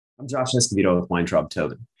I'm Josh Escovedo with Weintraub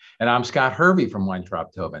Tobin. And I'm Scott Hervey from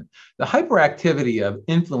Weintraub Tobin. The hyperactivity of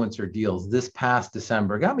influencer deals this past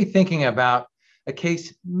December got me thinking about a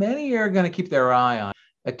case many are going to keep their eye on,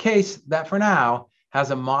 a case that for now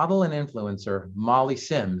has a model and influencer, Molly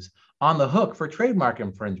Sims, on the hook for trademark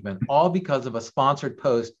infringement, all because of a sponsored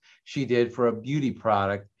post she did for a beauty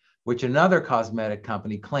product, which another cosmetic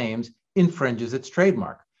company claims infringes its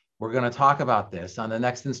trademark. We're going to talk about this on the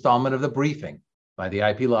next installment of The Briefing by the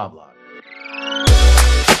IP Law Blog.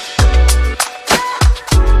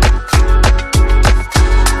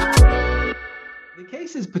 The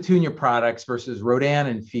case is Petunia Products versus Rodan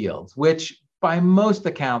and Fields, which by most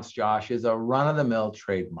accounts, Josh, is a run-of-the-mill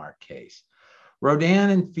trademark case. Rodan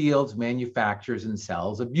and Fields manufactures and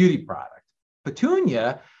sells a beauty product.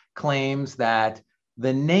 Petunia claims that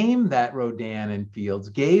the name that Rodan and Fields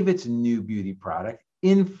gave its new beauty product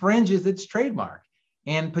infringes its trademark,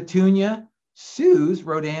 and Petunia sues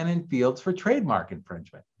Rodan and Fields for trademark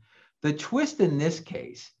infringement. The twist in this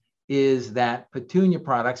case is that Petunia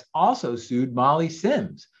Products also sued Molly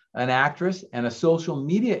Sims, an actress and a social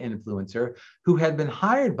media influencer who had been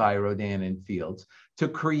hired by Rodan and Fields to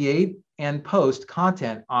create and post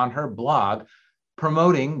content on her blog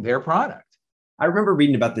promoting their product. I remember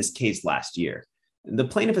reading about this case last year. The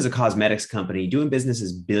plaintiff is a cosmetics company doing business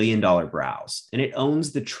as billion-dollar brows, and it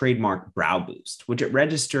owns the trademark Brow Boost, which it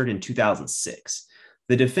registered in 2006.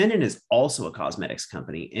 The defendant is also a cosmetics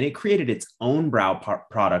company, and it created its own brow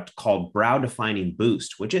product called Brow Defining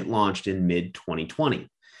Boost, which it launched in mid-2020.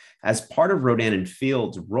 As part of Rodan and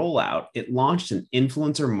Fields' rollout, it launched an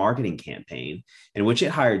influencer marketing campaign in which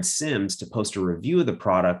it hired Sims to post a review of the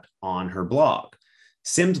product on her blog.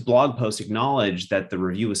 Sims' blog post acknowledged that the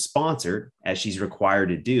review was sponsored, as she's required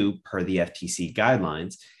to do per the FTC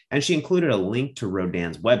guidelines, and she included a link to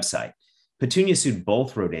Rodan's website. Petunia sued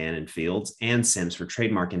both Rodan and Fields and Sims for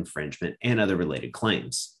trademark infringement and other related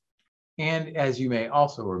claims. And as you may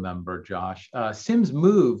also remember, Josh, Sims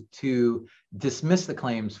moved to dismiss the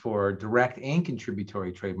claims for direct and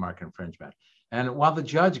contributory trademark infringement. And while the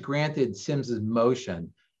judge granted Sims's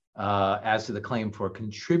motion as to the claim for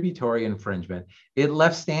contributory infringement, it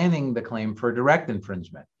left standing the claim for direct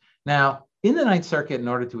infringement. Now, in the Ninth Circuit, in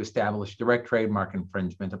order to establish direct trademark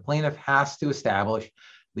infringement, a plaintiff has to establish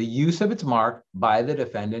the use of its mark by the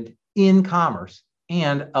defendant in commerce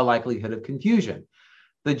and a likelihood of confusion.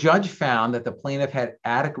 The judge found that the plaintiff had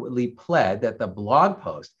adequately pled that the blog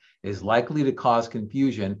post is likely to cause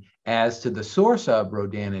confusion as to the source of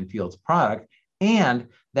Rodan and Fields' product, and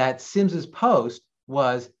that Sims's post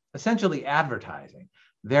was essentially advertising,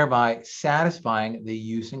 thereby satisfying the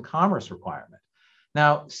use in commerce requirement.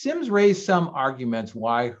 Now, Sims raised some arguments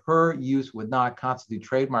why her use would not constitute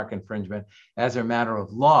trademark infringement as a matter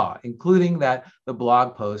of law, including that the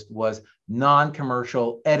blog post was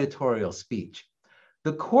non-commercial editorial speech.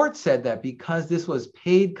 The court said that because this was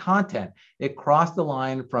paid content, it crossed the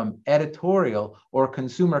line from editorial or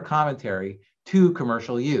consumer commentary to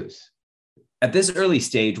commercial use. At this early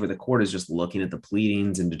stage where the court is just looking at the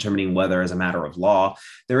pleadings and determining whether as a matter of law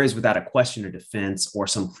there is without a question or defense or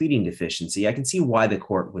some pleading deficiency, I can see why the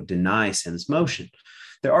court would deny Sims' motion.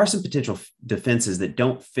 There are some potential defenses that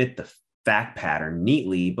don't fit the fact pattern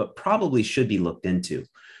neatly, but probably should be looked into.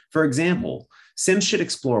 For example, Sims should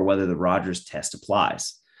explore whether the Rogers test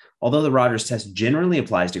applies. Although the Rogers test generally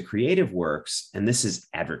applies to creative works, and this is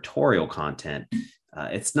advertorial content,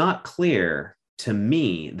 it's not clear to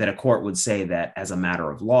me that a court would say that as a matter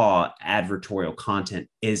of law, advertorial content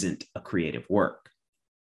isn't a creative work.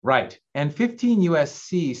 Right. And 15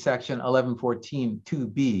 U.S.C. section 1114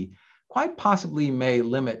 2B quite possibly may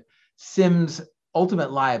limit Sims'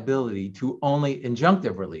 ultimate liability to only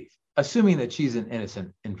injunctive relief, assuming that she's an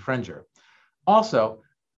innocent infringer. Also,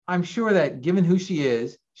 I'm sure that given who she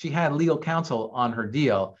is, she had legal counsel on her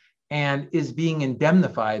deal and is being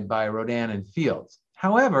indemnified by Rodan and Fields.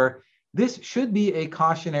 However, this should be a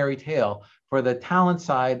cautionary tale for the talent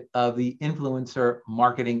side of the influencer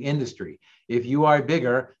marketing industry. If you are a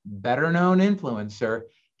bigger, better known influencer,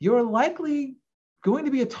 you're likely going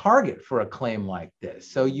to be a target for a claim like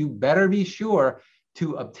this. So you better be sure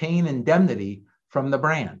to obtain indemnity from the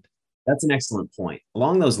brand. That's an excellent point.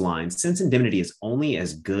 Along those lines, since indemnity is only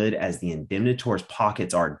as good as the indemnitor's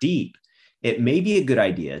pockets are deep, it may be a good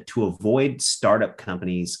idea to avoid startup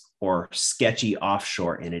companies or sketchy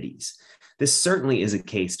offshore entities. This certainly is a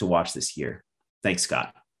case to watch this year. Thanks,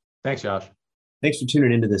 Scott. Thanks, Josh. Thanks for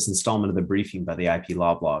tuning into this installment of The Briefing by the IP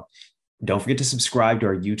Law Blog. Don't forget to subscribe to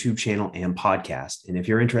our YouTube channel and podcast. And if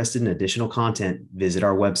you're interested in additional content, visit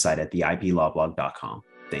our website at theiplawblog.com.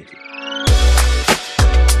 Thank you.